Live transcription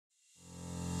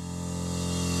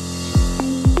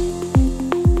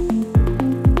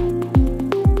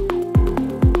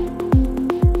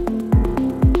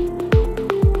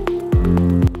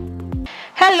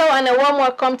everyone, a warm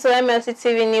welcome to Mlc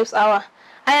TV News Hour.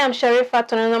 I am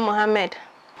Mohammed.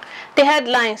 The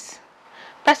headlines.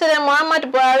 President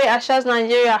Muhammadu Buhari assures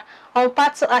Nigeria on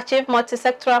path to achieve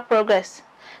multi-sectoral progress.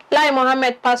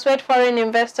 Mohammed persuades foreign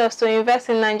investors to invest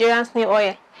in Nigeria's new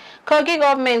oil. Kogi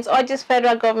government urges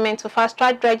federal government to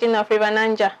fast-track dredging of River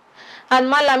Niger.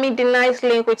 And Malami denies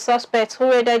link with suspects who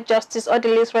raided Justice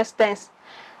Odili's residence.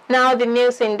 Now the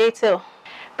news in detail.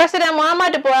 President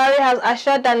Muhammadu Buhari has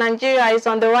assured that Nigeria is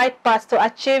on the right path to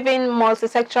achieving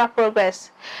multi-sectoral progress.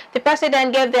 The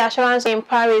president gave the assurance in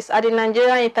Paris at the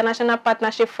Nigeria International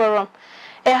Partnership Forum,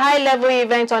 a high-level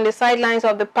event on the sidelines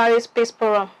of the Paris Peace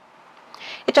Forum.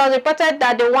 It was reported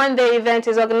that the one-day event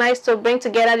is organized to bring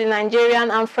together the Nigerian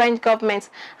and French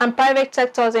governments and private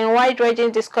sectors in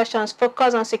wide-ranging discussions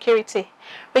focused on security,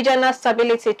 regional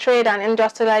stability, trade, and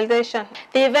industrialization.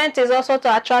 The event is also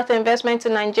to attract investment to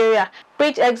Nigeria,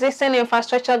 bridge existing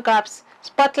infrastructure gaps,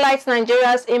 spotlight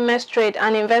Nigeria's immense trade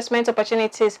and investment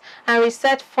opportunities, and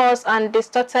reset false and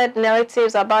distorted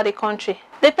narratives about the country.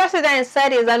 The president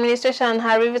said his administration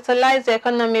had revitalized the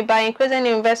economy by increasing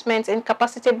investment in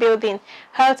capacity building,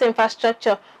 health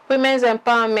infrastructure, women's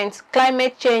empowerment,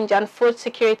 climate change, and food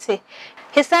security.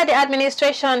 He said the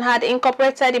administration had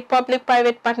incorporated the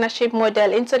public-private partnership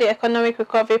model into the economic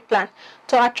recovery plan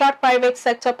to attract private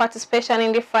sector participation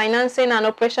in the financing and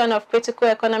operation of critical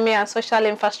economy and social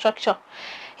infrastructure.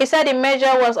 He said the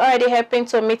measure was already helping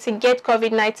to mitigate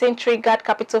COVID-19 triggered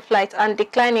capital flight and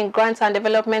decline in grants and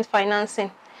development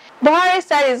financing. Buhari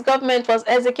said his government was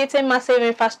executing massive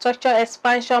infrastructure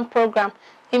expansion program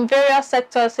in various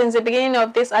sectors since the beginning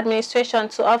of this administration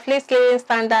to uplift living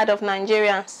standard of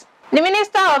Nigerians. The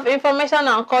Minister of Information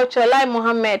and Culture,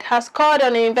 Mohammed, has called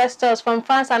on investors from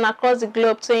France and across the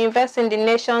globe to invest in the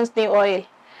nation's new oil.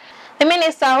 The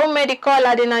minister, who made the call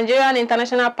at the Nigerian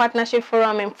International Partnership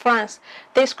Forum in France,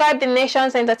 described the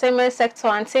nation's entertainment sector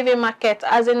and TV market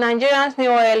as the Nigerian's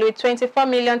new oil with 24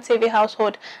 million TV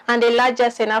households and the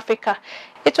largest in Africa.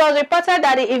 It was reported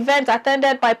that the event,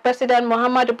 attended by President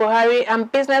Muhammadu Buhari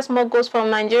and business moguls from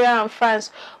Nigeria and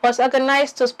France, was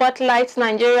organized to spotlight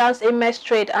Nigeria's immense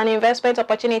trade and investment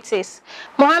opportunities.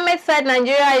 Mohammed said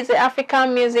Nigeria is the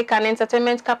African music and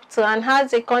entertainment capital and has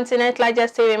the continent's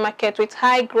largest TV market with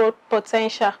high growth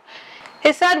potential.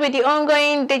 He said with the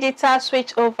ongoing digital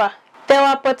switchover, there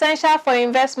were potential for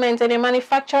investment in the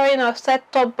manufacturing of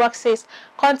set-top boxes,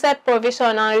 content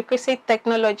provision, and requisite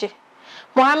technology.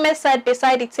 Mohammed said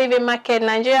beside the TV market,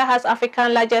 Nigeria has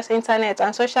Africa's largest internet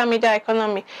and social media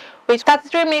economy, with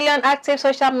 33 million active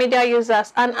social media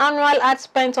users and annual ad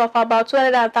spend of about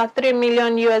 $233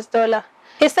 million US.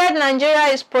 He said Nigeria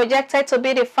is projected to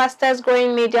be the fastest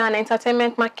growing media and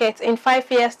entertainment market in 5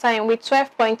 years' time with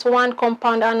 12.1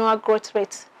 compound annual growth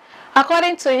rate.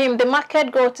 According to him, the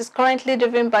market growth is currently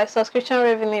driven by subscription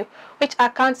revenue, which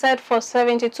accounted for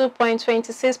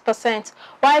 72.26%,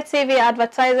 while TV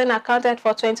advertising accounted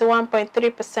for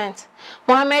 21.3%.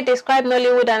 Mohammed described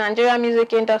Nollywood and Nigerian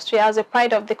music industry as the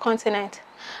pride of the continent.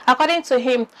 According to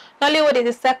him, Nollywood is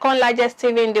the second largest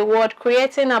TV in the world,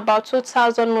 creating about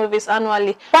 2,000 movies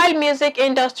annually, while music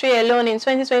industry alone in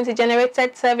 2020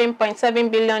 generated $7.7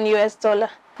 billion US.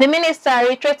 The minister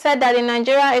reiterated that the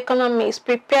Nigerian economy is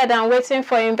prepared and waiting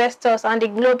for investors, and the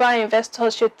global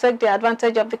investors should take the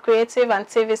advantage of the creative and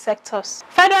TV sectors.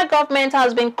 Federal government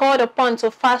has been called upon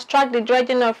to fast-track the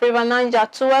dredging of River Niger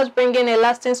towards bringing a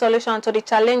lasting solution to the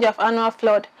challenge of annual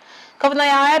flood.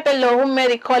 Governor Bello, who made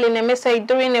the call in a message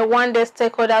during a one-day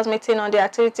stakeholders meeting on the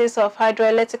activities of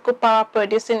Hydroelectrical Power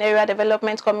Producing Area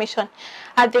Development Commission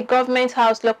at the Government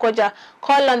House, Lokoja,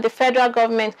 called on the federal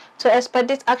government to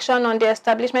expedite action on the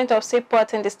establishment of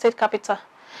seaports in the state capital.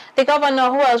 The governor,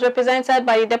 who was represented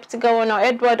by the Deputy Governor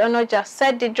Edward Onoja,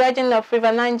 said the dredging of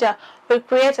River Niger will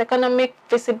create economic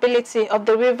visibility of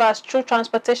the rivers through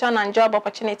transportation and job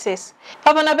opportunities.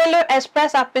 Governor Bello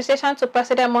expressed appreciation to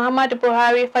President Muhammadu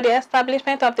Buhari for the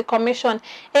establishment of the commission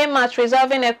aimed at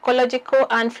resolving ecological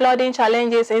and flooding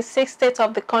challenges in 6 states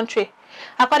of the country.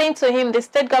 According to him, the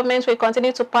state government will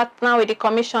continue to partner with the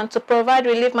commission to provide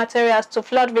relief materials to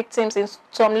flood victims in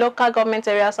some local government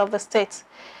areas of the state.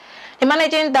 The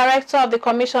managing director of the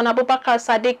commission, Abubakar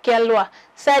Sadiq Yelwa,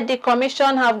 said the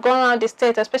commission have gone around the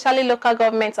state, especially local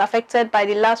governments affected by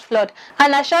the last flood,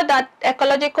 and assured that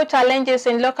ecological challenges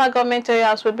in local government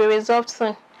areas will be resolved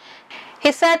soon.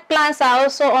 He said plans are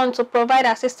also on to provide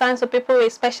assistance to people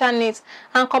with special needs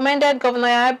and commended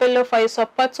Governor Bello for his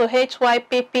support to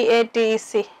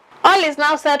HYPPADEC. All is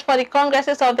now set for the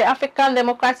congresses of the African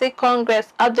Democratic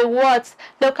Congress at the wards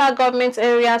local government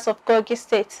areas of Kogi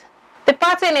State. The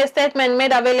party, in a statement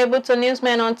made available to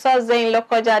newsmen on Thursday in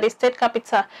Lokoja, the state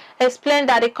capital, explained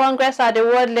that the Congress at the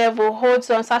world level holds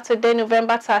on Saturday,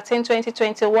 November 13,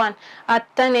 2021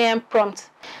 at 10 a.m. prompt.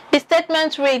 The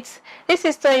statement reads, "This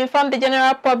is to inform the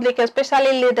general public,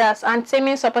 especially leaders and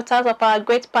teaming supporters of our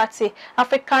great party,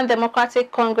 African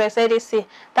Democratic Congress (ADC),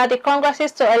 that the Congress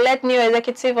is to elect new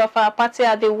executive of our party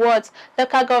at the world's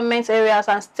local government areas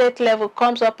and state level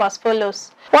comes up as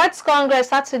follows. World's Congress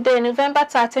Saturday, November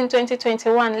 13,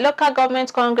 2021, Local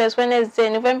Government Congress Wednesday,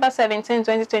 November 17,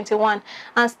 2021,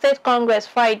 and State Congress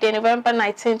Friday, November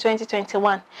 19,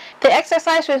 2021. The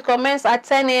exercise will commence at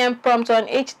 10 a.m. prompt on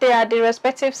each day at the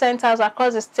respective centers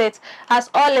across the state, as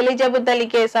all eligible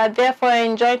delegates are therefore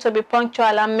enjoined to be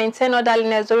punctual and maintain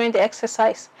orderliness during the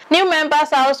exercise. New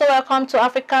members are also welcome to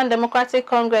African Democratic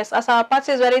Congress, as our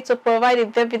party is ready to provide the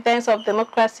dividends of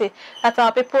democracy that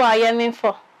our people are yearning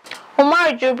for."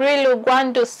 Umar Jubrilu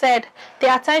Gwandu said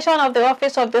the attention of the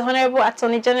Office of the Honorable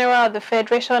Attorney General of the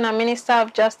Federation and Minister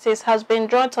of Justice has been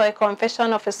drawn to a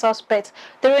confession of a suspect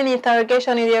during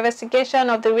interrogation in the investigation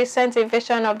of the recent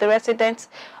invasion of the residence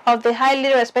of the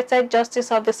highly respected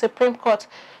Justice of the Supreme Court,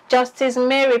 Justice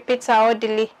Mary Peter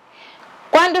Odili.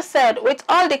 Gwandu said, "With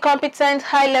all the competent,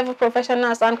 high-level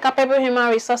professionals and capable human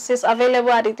resources available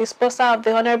at the disposal of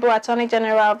the Honorable Attorney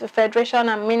General of the Federation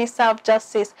and Minister of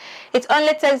Justice, it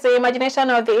only takes the imagination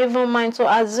of the evil mind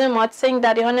to assume or think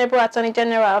that the Honorable Attorney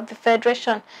General of the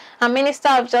Federation and Minister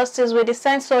of Justice will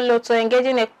descend so low to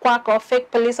engaging a quack or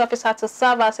fake police officer to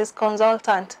serve as his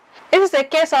consultant. This is a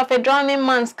case of a drowning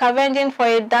man scavenging for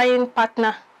a dying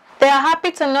partner. They are happy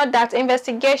to note that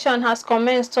investigation has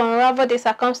commenced to unravel the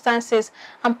circumstances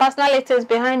and personalities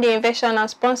behind the invasion and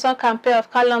sponsor campaign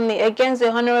of calumny against the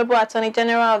Honorable Attorney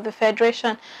General of the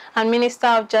Federation and Minister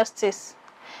of Justice.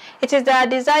 It is their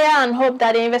desire and hope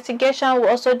that the investigation will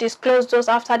also disclose those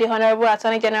after the Honorable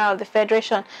Attorney General of the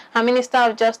Federation and Minister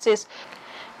of Justice,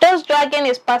 those dragging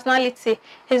his personality,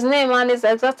 his name and his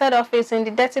exalted office in the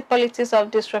dirty politics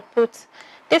of disrepute.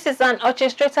 This is an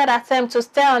orchestrated attempt to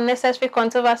stir unnecessary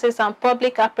controversies and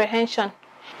public apprehension."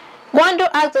 Gwandu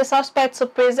asked the suspect to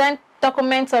present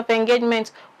documents of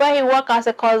engagement where he worked as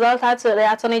a consultant to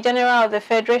the Attorney General of the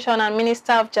Federation and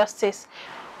Minister of Justice.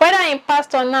 Whether in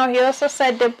past or now, he also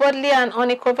said they boldly and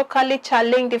unequivocally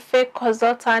challenged the fake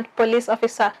consultant police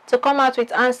officer to come out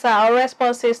with answers or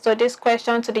responses to this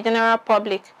question to the general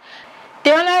public.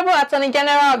 The Honorable Attorney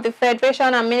General of the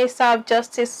Federation and Minister of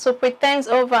Justice superintends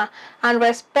over and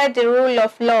respect the rule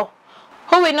of law,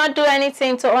 who will not do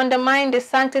anything to undermine the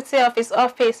sanctity of his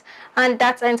office and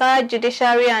that entire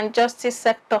judiciary and justice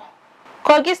sector.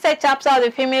 Kogi State Chapter of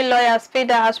the Female Lawyers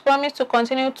FIDA has promised to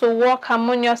continue to work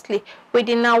harmoniously with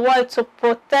the NAWOL to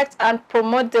protect and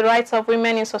promote the rights of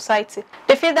women in society.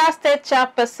 The FIDA State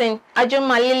Chairperson,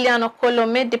 Ajuma Lilian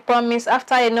Okolo, made the promise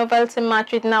after a novelty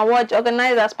match with NAWOL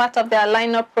organized as part of their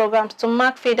lineup programs to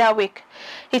mark FIDA Week.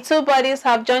 The two bodies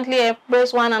have jointly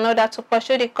embraced one another to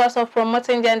pursue the cause of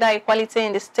promoting gender equality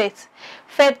in the state.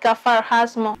 Faith Gafar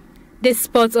has more. The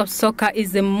sport of soccer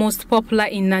is the most popular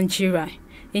in Nigeria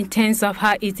in terms of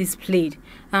how it is played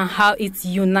and how it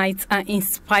unites and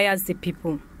inspires the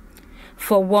people.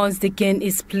 For once, the game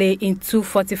is played in 2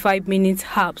 45-minute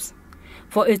halves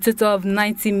for a total of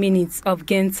 90 minutes of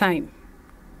game time.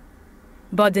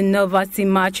 But the novelty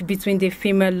match between the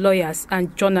female lawyers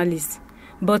and journalists,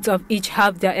 both of each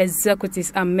have their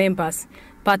executives and members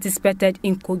participated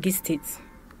in Kogi State,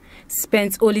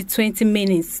 spent only 20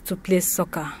 minutes to play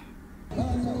soccer.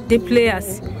 The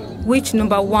players, which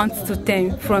number 1 to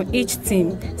 10 from each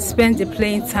team, spent the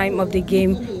playing time of the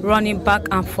game running back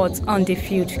and forth on the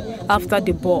field after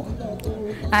the ball.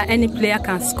 And any player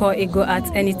can score a goal at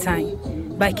any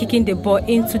time by kicking the ball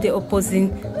into the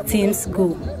opposing team's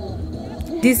goal.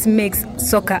 This makes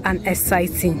soccer an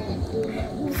exciting,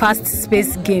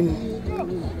 fast-paced game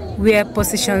where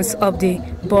positions of the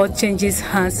ball changes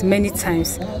hands many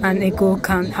times and a goal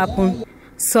can happen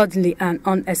suddenly and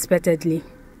unexpectedly.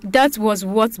 That was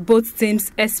what both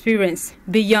teams experienced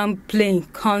beyond playing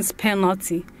counts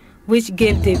penalty, which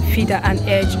gave the FIDA an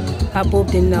edge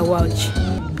above the NAWOL.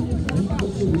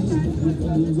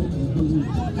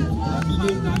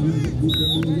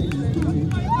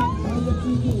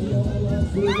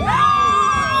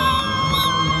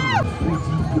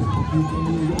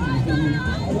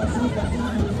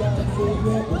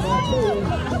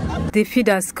 The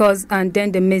FIDA scores and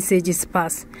then the message is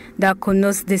passed that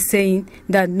connotes the saying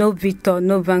that no victor,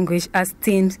 no vanquish, as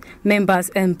team members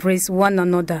embrace one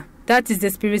another. That is the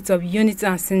spirit of unity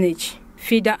and synergy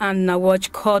FIDA and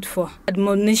NAWOL called for,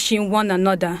 admonishing one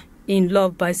another in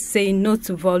love by saying no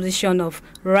to violation of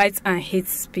rights and hate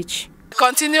speech.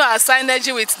 Continue our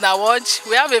synergy with NAWOJ.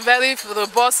 We have a very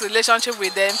robust relationship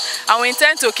with them and we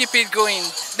intend to keep it going.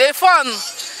 The fun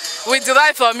we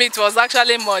derived from it was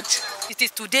actually much. It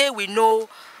is today we know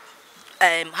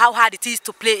how hard it is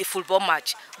to play a football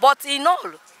match. But in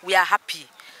all, we are happy.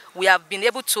 We have been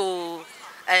able to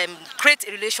create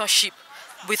a relationship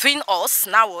between us,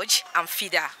 NAWOJ, and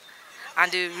FIDA.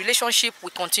 And the relationship will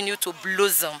continue to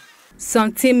blossom.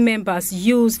 Some team members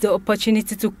use the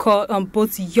opportunity to call on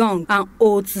both young and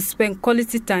old to spend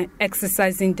quality time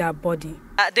exercising their body.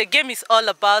 The game is all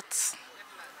about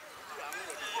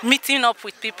meeting up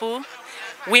with people,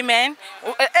 women.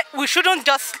 We shouldn't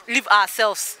just leave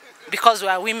ourselves because we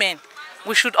are women.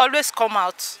 We should always come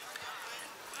out,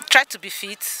 try to be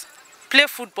fit, play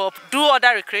football, do other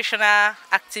recreational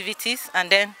activities, and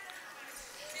then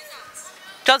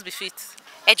just be fit.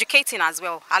 Educating as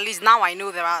well. At least now I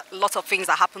know there are a lot of things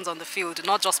that happens on the field,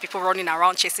 not just people running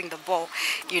around chasing the ball.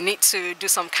 You need to do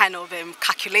some kind of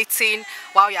calculating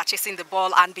while you are chasing the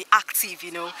ball and be active,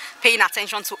 you know, paying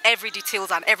attention to every details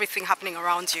and everything happening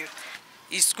around you.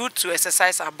 It's good to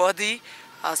exercise our body.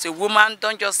 As a woman,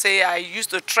 don't just say, I used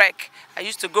to trek, I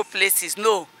used to go places.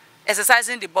 No,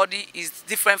 exercising the body is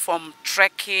different from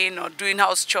trekking or doing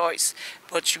house chores.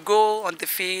 But you go on the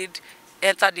field,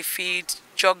 enter the field,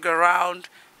 jog around,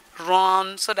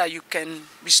 run, so that you can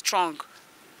be strong.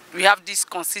 We have this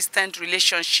consistent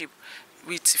relationship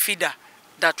with FIDA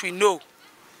that we know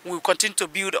we will continue to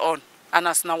build on. And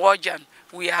as NAWOJan,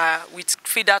 we are with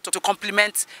FIDA to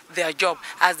complement their job.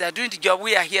 As they are doing the job,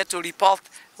 we are here to report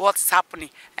what is happening.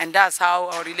 And that's how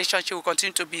our relationship will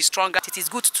continue to be stronger. It is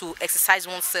good to exercise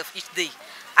oneself each day.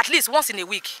 At least once in a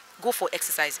week, go for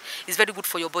exercise. It's very good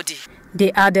for your body.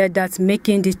 They added that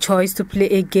making the choice to play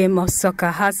a game of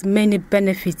soccer has many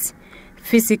benefits: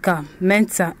 physical,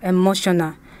 mental,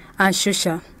 emotional, and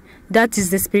social. That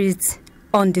is the spirit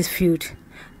on this field.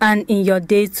 And in your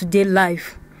day-to-day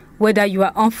life, whether you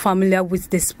are unfamiliar with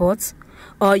the sport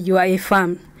or you are a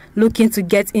fan looking to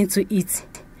get into it,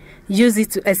 use it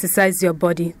to exercise your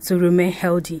body to remain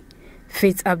healthy.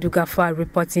 Faith Abdul-Ghaffar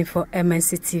reporting for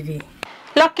Mlc Tv.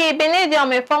 Lucky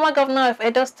Ibinidiom, a former governor of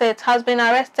Edo State, has been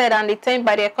arrested and detained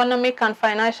by the Economic and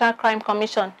Financial Crime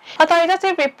Commission.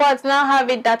 Authoritative reports now have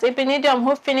it that Ibinidiom,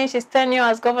 who finished his tenure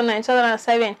as governor in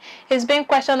 2007, is being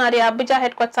questioned at the Abuja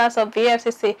headquarters of the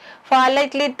EFCC for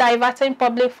allegedly diverting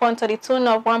public funds to the tune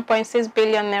of 1.6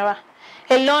 billion naira.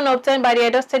 A loan obtained by the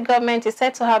Edo State government is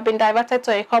said to have been diverted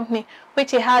to a company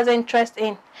which he has interest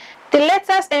in. The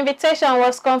latest invitation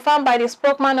was confirmed by the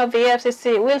spokesman of the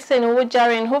EFCC, Wilson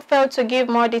Uwujarin, who failed to give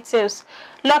more details.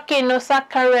 Lucky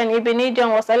Nosakaren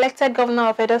Ibinidiom was elected governor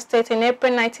of Edo State in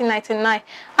April 1999,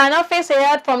 an office he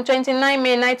held from 29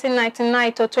 May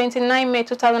 1999 to 29 May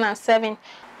 2007.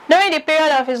 During the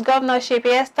period of his governorship, he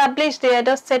established the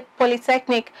Edo State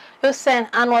Polytechnic, USEN,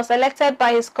 and was elected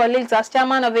by his colleagues as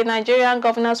chairman of the Nigerian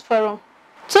Governors Forum.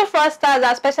 Two fraudsters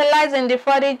that specialize in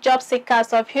defrauding job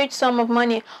seekers of huge sum of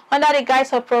money under the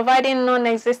guise of providing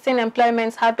non-existing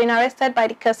employment have been arrested by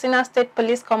the Katsina State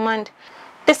Police Command.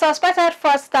 The suspected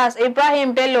fraudsters,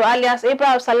 Ibrahim Bello alias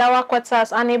Ibrahim Salawa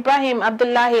Quarters and Ibrahim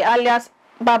Abdullahi alias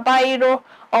Babairo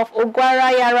of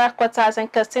Ugwara Yara Quarters in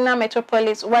Katsina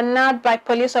Metropolis, were nabbed by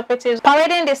police operatives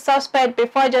parading the suspect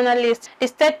before journalists. The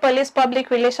State Police Public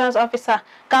Relations Officer,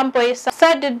 Gambo Issa,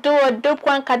 said the duo duped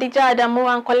one Khadija Adamu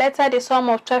and collected the sum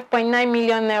of 12.9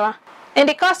 million naira. In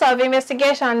the course of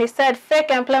investigation, he said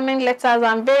fake employment letters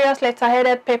and various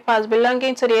letter-headed papers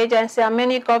belonging to the agency and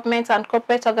many government and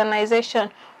corporate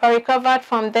organizations were recovered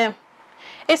from them.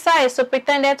 Issa, a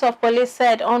superintendent of police,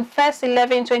 said on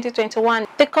 1/11/2021,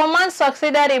 the command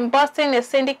succeeded in busting a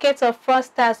syndicate of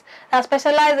fraudsters that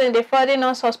specialize in defrauding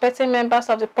unsuspecting members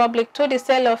of the public through the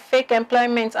sale of fake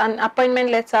employment and appointment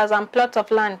letters and plots of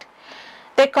land.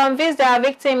 They convinced their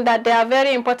victim that they are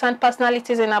very important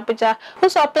personalities in Abuja who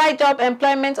supply job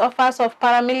employment offers of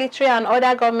paramilitary and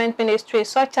other government ministries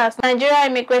such as Nigeria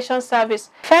Immigration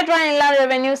Service, Federal Inland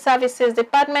Revenue Services,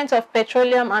 Department of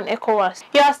Petroleum and ECOWAS.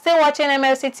 You are still watching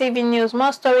Mlc TV News.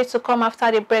 More stories to come after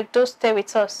the break. Do stay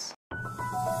with us.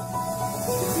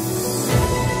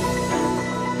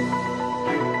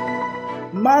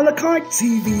 Mlc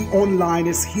TV Online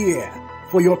is here.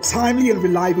 For your timely and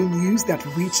reliable news that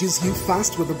reaches you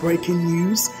fast with the breaking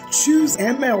news, choose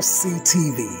Mlc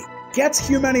TV. Get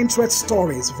human interest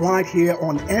stories right here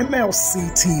on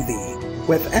Mlc TV.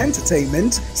 With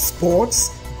entertainment,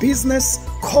 sports, business,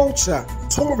 culture,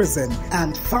 tourism,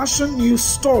 and fashion news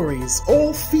stories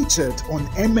all featured on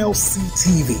Mlc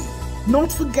TV. Not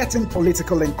forgetting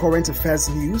political and current affairs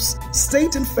news,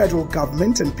 state and federal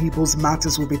government and people's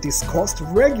matters will be discussed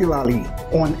regularly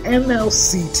on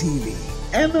Mlc TV.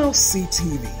 Mlc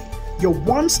TV, your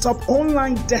one-stop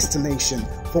online destination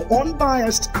for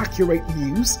unbiased, accurate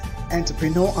news,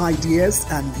 entrepreneur ideas,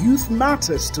 and youth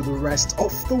matters to the rest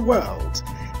of the world.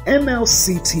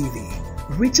 Mlc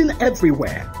TV, reaching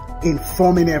everywhere,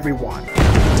 informing everyone.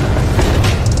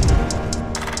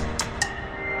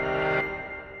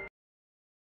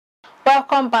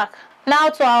 Welcome back. Now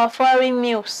to our foreign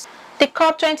news. The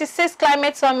COP26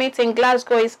 Climate Summit in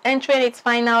Glasgow is entering its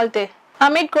final day.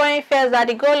 Amid growing fears that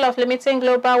the goal of limiting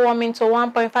global warming to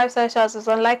 1.5 Celsius is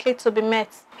unlikely to be met,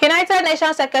 United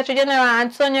Nations Secretary General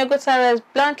Antonio Guterres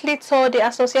bluntly told the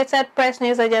Associated Press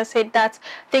news agency that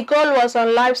the goal was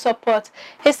on life support.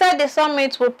 He said the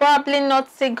summit will probably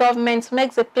not see governments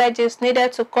make the pledges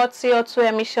needed to cut CO2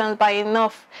 emissions by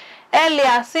enough. Earlier,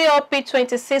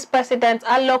 COP26 President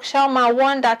Alok Sharma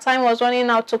warned that time was running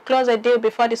out to close a deal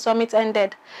before the summit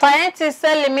ended. Scientists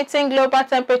say limiting global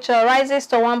temperature rises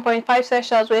to 1.5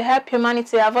 Celsius will help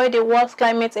humanity avoid the world's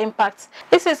climate impacts.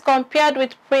 This is compared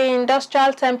with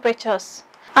pre-industrial temperatures.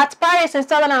 At Paris in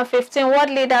 2015, world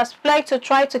leaders pledged to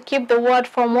try to keep the world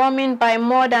from warming by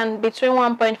more than between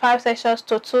 1.5 Celsius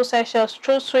to 2 Celsius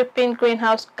through sweeping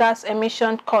greenhouse gas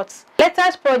emission cuts.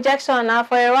 Latest projections are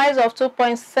for a rise of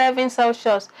 2.7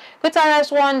 Celsius.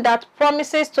 Guterres warned that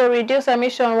promises to reduce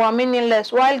emissions were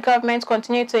meaningless while governments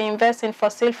continue to invest in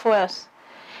fossil fuels.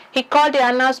 He called the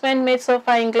announcement made so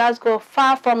far in Glasgow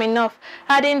far from enough,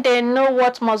 adding they know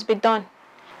what must be done.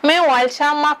 Meanwhile,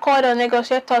 Sharma called on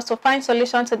negotiators to find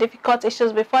solutions to difficult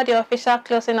issues before the official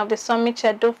closing of the summit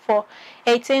scheduled for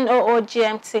 1800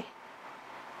 GMT.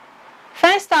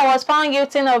 Fenster was found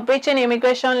guilty of breaching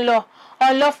immigration law,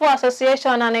 unlawful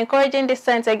association, and encouraging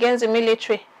dissent against the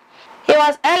military. He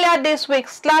was earlier this week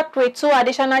slapped with 2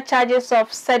 additional charges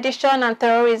of sedition and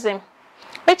terrorism,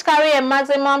 which carry a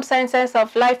maximum sentence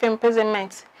of life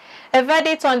imprisonment. A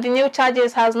verdict on the new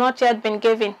charges has not yet been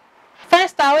given.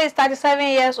 Fenster, who is 37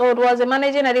 years old, was the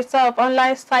managing editor of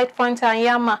online site Frontier and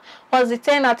Yama, was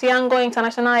detained at Yangon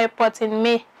International Airport in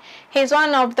May. He is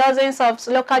one of dozens of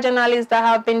local journalists that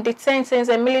have been detained since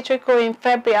a military coup in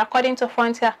February, according to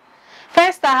Frontier.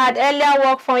 Fenster had earlier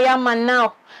worked for Yama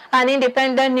Now, an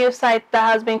independent news site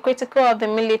that has been critical of the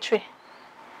military.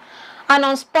 And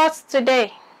on sports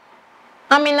today,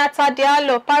 Aminata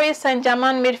Diallo, Paris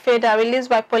Saint-Germain midfielder, released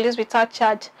by police without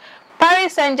charge.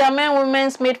 Paris Saint-Germain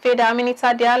women's midfielder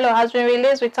Aminata Diallo has been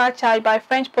released without charge by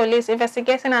French police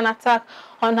investigating an attack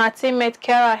on her teammate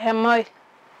Kera Hemoy.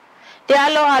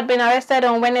 Diallo had been arrested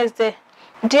on Wednesday.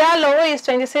 Diallo, who is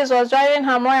 26, was driving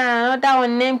Hemoy and another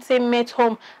unnamed teammate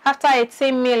home after a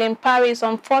team meal in Paris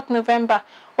on 4th November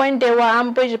when they were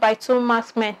ambushed by 2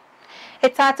 marksmen. A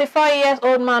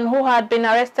 34-year-old man who had been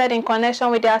arrested in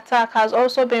connection with the attack has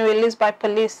also been released by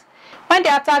police. When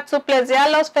the attack took place,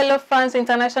 Diallo's fellow France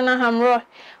international Hamroy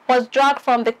was dragged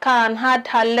from the car and had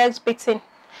her legs beaten.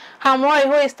 Hamroy,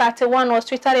 who is 31, was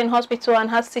treated in hospital and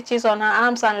has stitches on her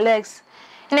arms and legs.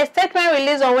 In a statement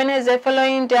released on Wednesday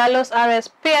following Diallo's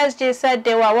arrest, PSG said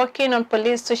they were working on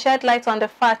police to shed light on the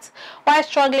facts while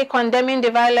strongly condemning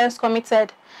the violence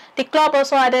committed. The club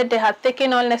also added they had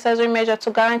taken all necessary measures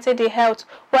to guarantee the health,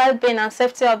 well-being and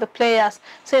safety of the players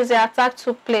since the attack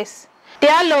took place.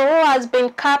 Diallo, who has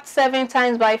been capped 7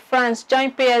 times by France,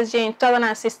 joined PSG in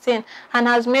 2016 and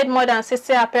has made more than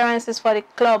 60 appearances for the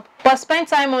club, but spent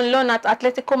time on loan at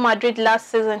Atletico Madrid last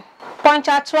season.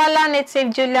 Ponchatoula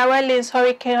native Julia Wellings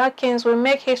Hurricane Hawkins will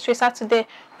make history Saturday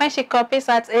when she competes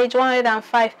at age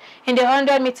 105 in the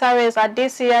 100-meter race at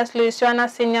this year's Louisiana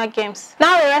Senior Games.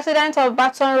 Now a resident of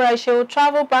Baton Rouge, she will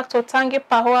travel back to Tangi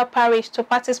Pahoa Parish to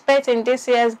participate in this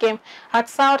year's game at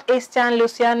Southeastern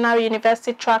Louisiana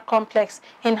University Track Complex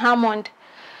in Hammond.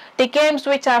 The games,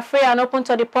 which are free and open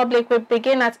to the public, will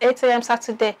begin at 8 a.m.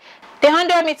 Saturday. The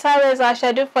 100-meter race are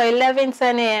scheduled for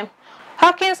 11:10 a.m.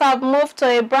 Hawkins have moved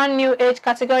to a brand new age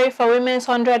category for women's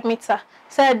 100-meter,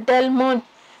 said Del Moon,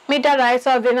 media director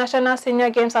of the National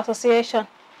Senior Games Association.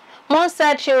 Moon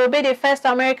said she will be the first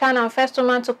American and first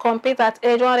woman to compete at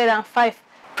age 105.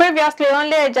 Previously,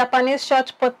 only a Japanese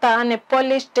shot putter and a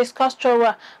Polish discus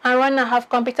thrower and runner have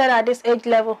competed at this age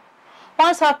level.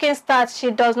 Once Hawkins starts,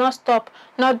 she does not stop,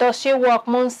 nor does she walk,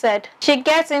 Moon said. She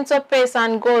gets into pace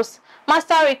and goes.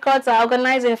 Master records are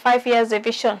organized in 5 years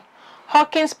division.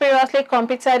 Hawkins previously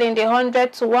competed in the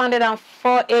 100 to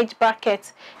 104 age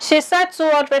bracket. She set 2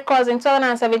 world records in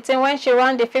 2017 when she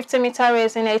ran the 50-meter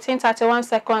race in 18:31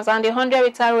 seconds and the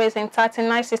 100-meter race in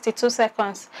 39:62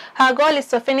 seconds. Her goal is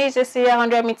to finish this year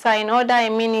 100-meter in under a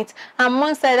minute, and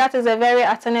Moon said that is a very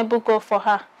attainable goal for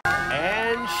her.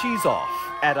 And she's off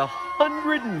at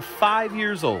 105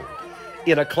 years old,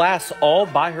 in a class all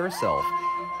by herself,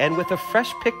 and with a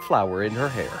fresh picked flower in her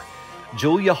hair.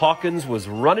 Julia Hawkins was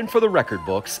running for the record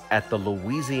books at the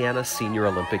Louisiana Senior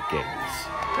Olympic Games.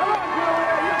 Come on,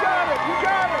 Julia, you got it, you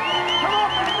got it. Come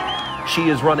on. She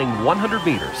is running 100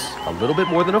 meters, a little bit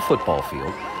more than a football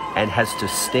field, and has to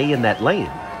stay in that lane,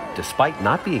 despite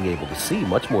not being able to see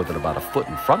much more than about a foot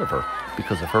in front of her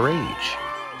because of her age.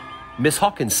 Miss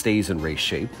Hawkins stays in race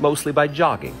shape mostly by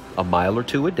jogging a mile or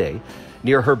two a day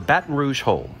near her Baton Rouge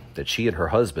home that she and her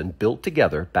husband built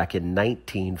together back in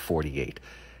 1948.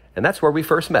 And that's where we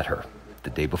first met her, the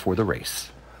day before the race.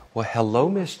 Well, hello,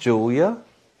 Miss Julia.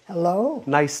 Hello.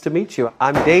 Nice to meet you.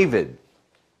 I'm David.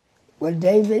 Well,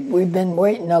 David, we've been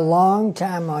waiting a long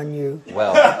time on you.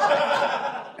 Well,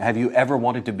 have you ever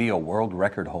wanted to be a world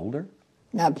record holder?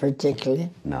 Not particularly.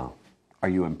 No. Are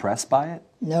you impressed by it?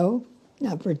 No,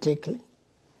 not particularly.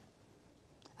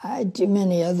 I did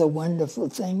many other wonderful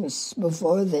things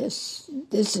before this.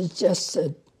 This is just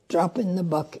a drop in the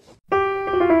bucket.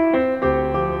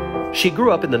 She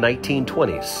grew up in the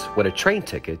 1920s when a train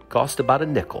ticket cost about a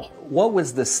nickel. What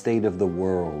was the state of the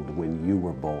world when you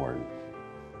were born?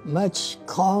 Much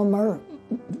calmer,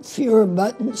 fewer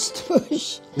buttons to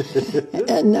push,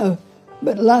 and,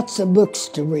 but lots of books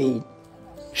to read.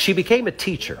 She became a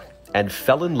teacher and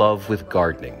fell in love with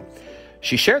gardening.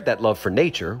 She shared that love for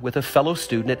nature with a fellow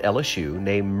student at LSU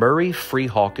named Murray Free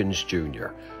Hawkins Jr.,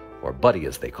 or Buddy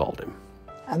as they called him.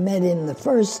 I met him the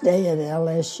first day at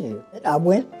LSU. I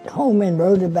went home and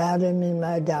wrote about him in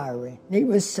my diary. He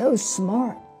was so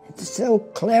smart, so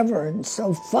clever, and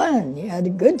so fun. He had a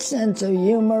good sense of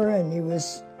humor, and he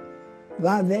was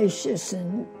vivacious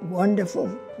and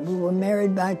wonderful. We were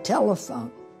married by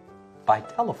telephone. By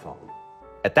telephone?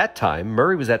 At that time,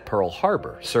 Murray was at Pearl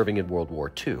Harbor, serving in World War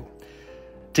II.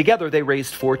 Together, they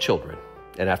raised 4 children,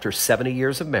 and after 70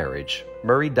 years of marriage,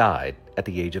 Murray died at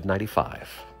the age of 95.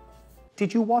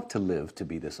 Did you want to live to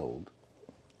be this old?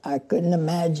 I couldn't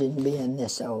imagine being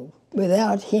this old.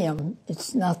 Without him,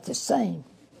 it's not the same.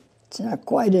 It's not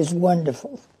quite as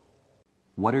wonderful.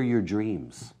 What are your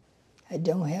dreams? I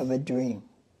don't have a dream.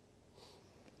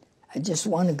 I just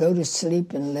want to go to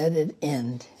sleep and let it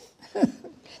end.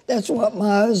 That's what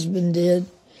my husband did.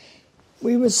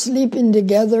 We were sleeping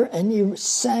together, and he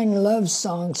sang love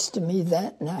songs to me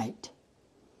that night.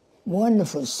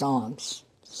 Wonderful songs.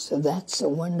 So that's a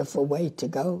wonderful way to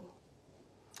go.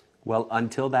 Well,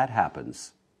 until that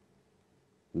happens,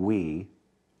 we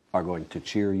are going to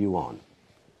cheer you on.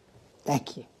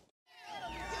 Thank you.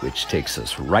 Which takes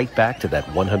us right back to that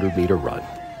 100-meter run.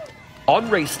 On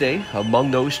race day,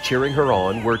 among those cheering her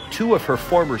on were 2 of her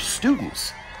former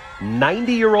students,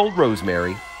 90-year-old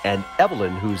Rosemary and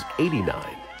Evelyn, who's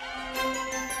 89.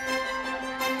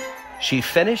 She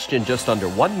finished in just under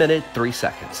 1 minute, 3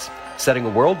 seconds, setting a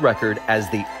world record as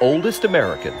the oldest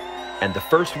American and the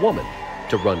first woman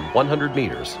to run 100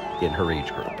 meters in her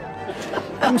age group.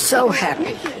 I'm so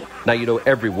happy. Now, you know,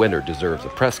 every winner deserves a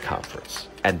press conference,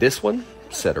 and this one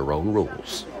set her own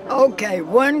rules. Okay,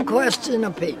 1 question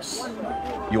apiece.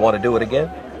 You want to do it again?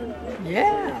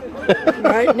 Yeah.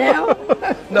 Right now?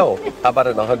 No. How about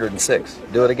in 106?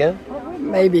 Do it again?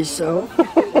 Maybe so.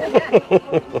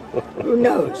 Who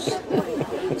knows?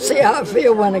 See how I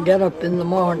feel when I get up in the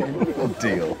morning.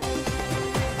 Deal.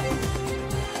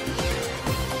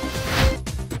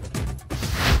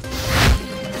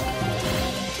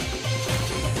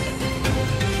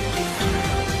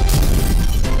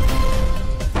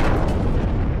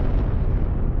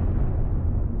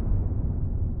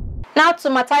 Now to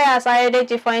Matthias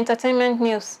Ayedeji for entertainment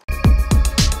news.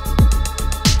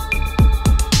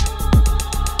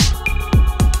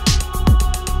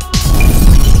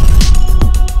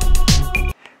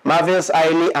 Marvel's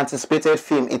highly anticipated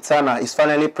film Eternal is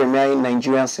finally premiering in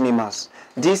Nigerian cinemas.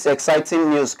 This exciting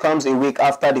news comes a week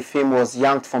after the film was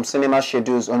yanked from cinema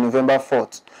schedules on November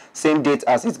 4th, same date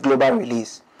as its global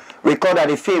release. Recall that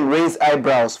the film raised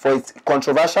eyebrows for its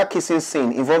controversial kissing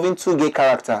scene involving 2 gay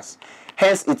characters,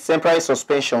 hence its temporary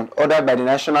suspension ordered by the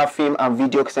National Film and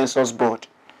Video Censors Board.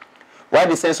 While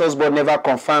the Censors Board never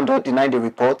confirmed or denied the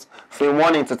report, Film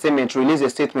One Entertainment released a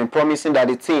statement promising that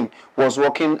the team was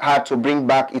working hard to bring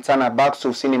back Eternal back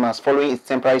to cinemas following its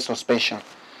temporary suspension.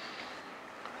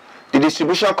 The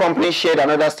distribution company shared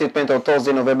another statement on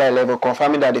Thursday, November 11,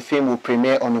 confirming that the film will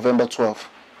premiere on November 12.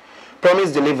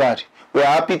 Promise delivered. We are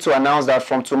happy to announce that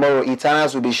from tomorrow,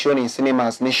 Eternals will be shown in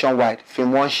cinemas nationwide,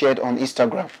 Film One shared on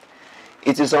Instagram.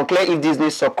 It is unclear if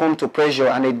Disney succumbed to pressure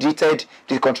and edited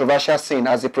the controversial scene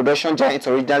as the production giant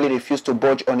originally refused to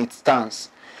budge on its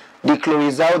stance. The Chloe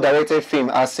Zhao directed film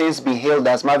has since been hailed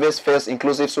as Marvel's first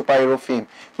inclusive superhero film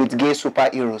with gay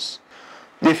superheroes.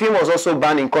 The film was also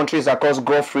banned in countries across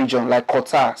Gulf region like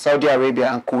Qatar, Saudi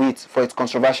Arabia and Kuwait for its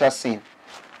controversial scene.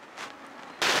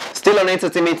 Still on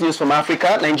entertainment news from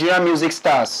Africa, Nigerian music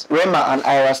stars Rema and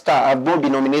Ira Star have both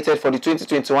been nominated for the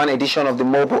 2021 edition of the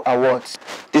Mobo Awards.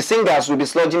 The singers will be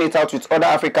sludging it out with other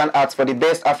African acts for the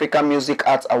Best African Music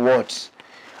Arts Awards.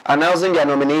 Announcing their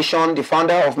nomination, the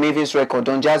founder of Mavis Record,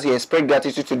 Don Jazzy, expressed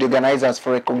gratitude to the organizers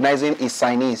for recognizing his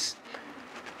signees.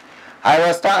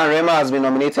 Ira Star and Rema has been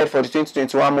nominated for the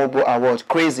 2021 Mobo Award.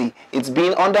 Crazy. It's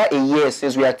been under a year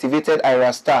since we activated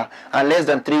Ira Star and less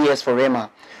than 3 years for Rema.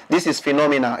 This is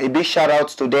phenomenal. A big shout out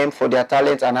to them for their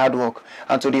talent and hard work,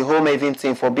 and to the whole Maven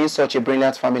team for being such a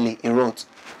brilliant family, he wrote.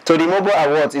 To the Mobo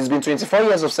Awards, it's been 24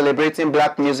 years of celebrating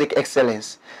black music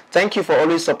excellence. Thank you for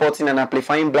always supporting and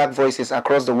amplifying black voices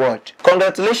across the world.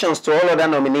 Congratulations to all other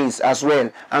nominees as well,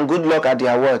 and good luck at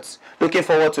the awards. Looking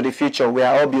forward to the future we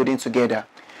are all building together.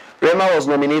 Rema was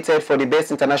nominated for the Best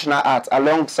International Art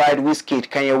alongside Wizkid,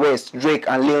 Kanye West, Drake,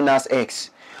 and Lil Nas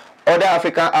X. Other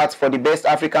African arts for the Best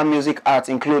African Music Arts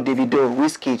include Davido,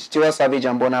 Wizkid, Tiwa Savage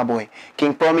and Burna Boy.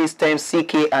 King Promise, Tems,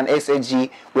 CK and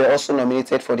SHG were also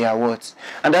nominated for the awards.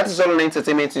 And that is all on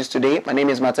entertainment news today. My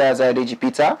name is Matthias Ayodeji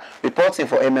Peter, reporting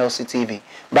for Mlc TV.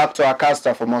 Back to our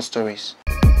caster for more stories.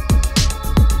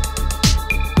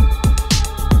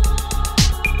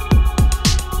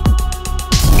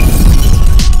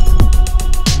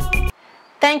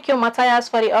 Thank you, Matthias,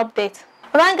 for the update.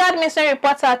 Vanguard missing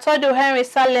reporter Todu Henry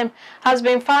Salem has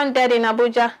been found dead in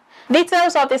Abuja.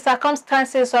 Details of the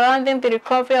circumstances surrounding the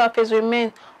recovery of his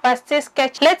remains were still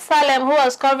sketchy. Late Salem, who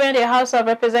was covering the House of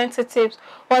Representatives,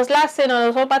 was last seen on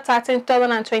October 13,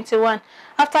 2021.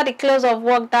 After the close of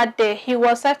work that day, he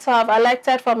was said to have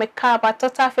alighted from a cab at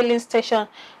Total Filling Station,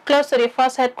 close to the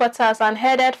force headquarters, and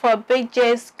headed for Big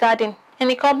J's garden in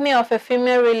the company of a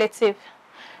female relative.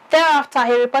 Thereafter,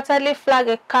 he reportedly flagged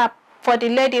a cab for the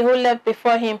lady who left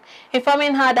before him,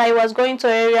 informing her that he was going to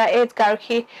Area 8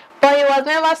 Garki, but he was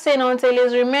never seen until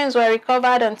his remains were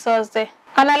recovered on Thursday.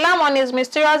 An alarm on his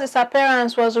mysterious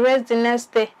disappearance was raised the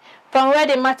next day, from where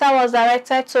the matter was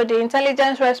directed to the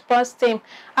Intelligence Response Team,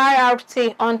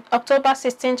 IRT, on October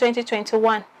 16,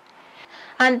 2021.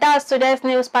 And that's today's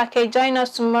news package. Join us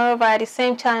tomorrow via the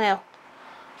same channel.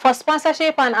 For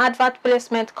sponsorship and advert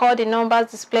placement, call the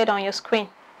numbers displayed on your screen.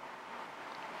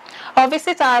 Or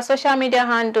visit our social media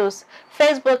handles,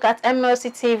 Facebook at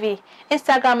Mlc TV,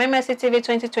 Instagram Mlc TV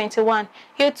 2021,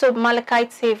 YouTube Mlc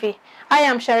Tv. I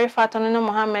am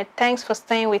Mohammed. Thanks for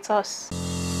staying with us.